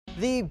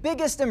The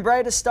biggest and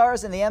brightest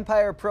stars in the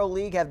Empire Pro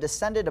League have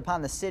descended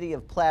upon the city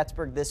of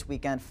Plattsburgh this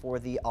weekend for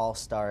the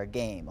All-Star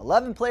Game.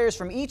 11 players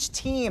from each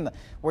team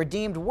were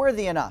deemed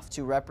worthy enough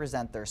to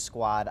represent their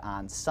squad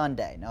on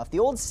Sunday. Now, if the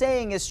old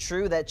saying is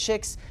true that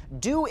chicks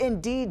do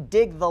indeed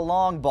dig the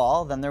long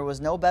ball, then there was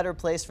no better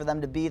place for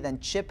them to be than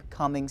Chip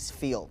Cummings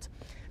Field.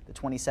 The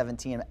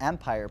 2017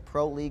 Empire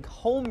Pro League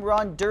Home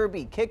Run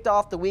Derby kicked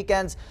off the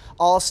weekend's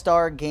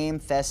All-Star Game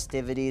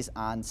festivities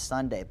on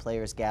Sunday.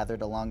 Players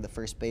gathered along the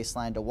first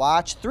baseline to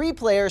watch. 3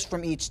 players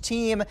from each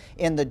team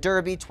in the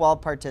Derby,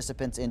 12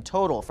 participants in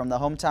total. From the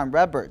hometown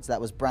Redbirds,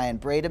 that was Brian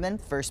Brademan,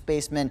 first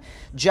baseman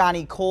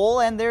Johnny Cole,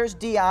 and there's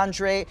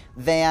DeAndre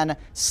Van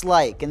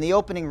Slyke. In the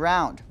opening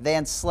round,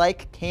 Van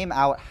Slyke came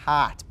out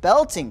hot,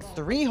 belting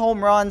 3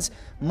 home runs,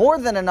 more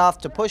than enough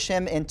to push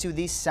him into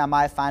the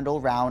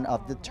semifinal round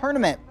of the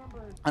tournament.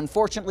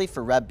 Unfortunately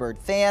for Redbird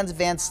fans,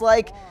 Van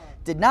Slyke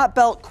did not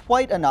belt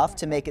quite enough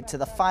to make it to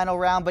the final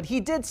round, but he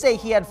did say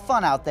he had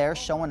fun out there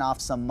showing off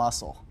some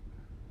muscle.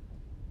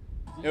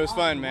 It was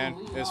fun, man.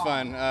 It was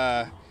fun.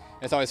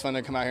 It's always fun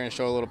to come out here and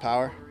show a little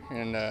power,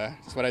 and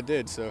that's what I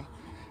did. So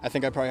I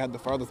think I probably had the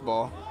farthest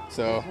ball,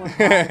 so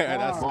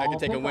I could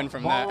take a win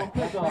from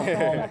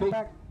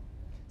that.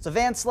 So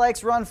Van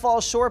Slyke's run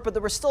falls short, but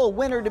there was still a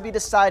winner to be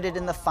decided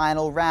in the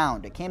final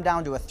round. It came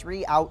down to a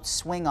 3-out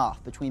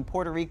swing-off between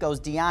Puerto Rico's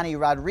Diany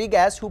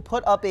Rodriguez, who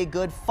put up a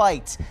good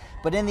fight.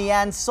 But in the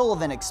end,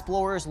 Sullivan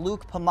Explorers'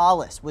 Luke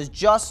Pomales was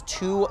just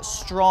too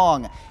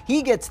strong.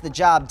 He gets the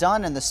job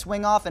done in the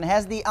swing-off and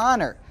has the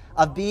honor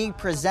of being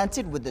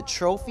presented with the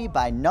trophy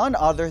by none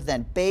other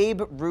than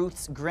Babe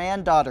Ruth's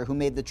granddaughter, who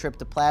made the trip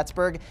to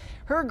Plattsburgh.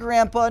 Her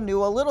grandpa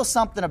knew a little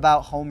something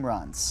about home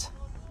runs.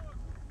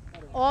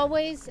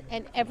 Always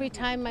and every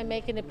time I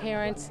make an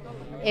appearance,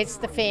 it's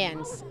the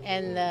fans.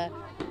 And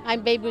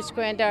I'm Babe Ruth's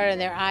granddaughter,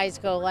 and their eyes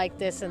go like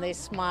this and they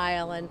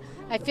smile. And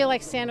I feel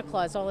like Santa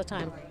Claus all the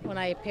time when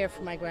I appear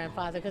for my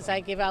grandfather, because I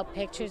give out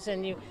pictures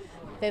and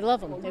they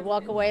love them. They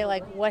walk away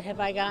like, what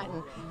have I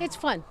gotten? It's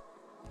fun.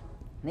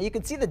 Now you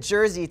can see the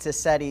jersey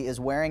Tassetti is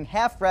wearing,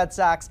 half Red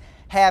Sox,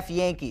 half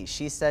Yankees.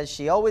 She says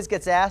she always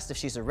gets asked if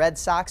she's a Red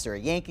Sox or a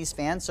Yankees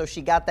fan, so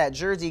she got that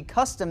jersey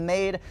custom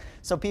made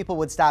so people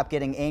would stop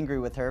getting angry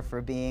with her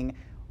for being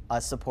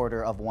a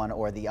supporter of one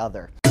or the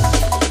other.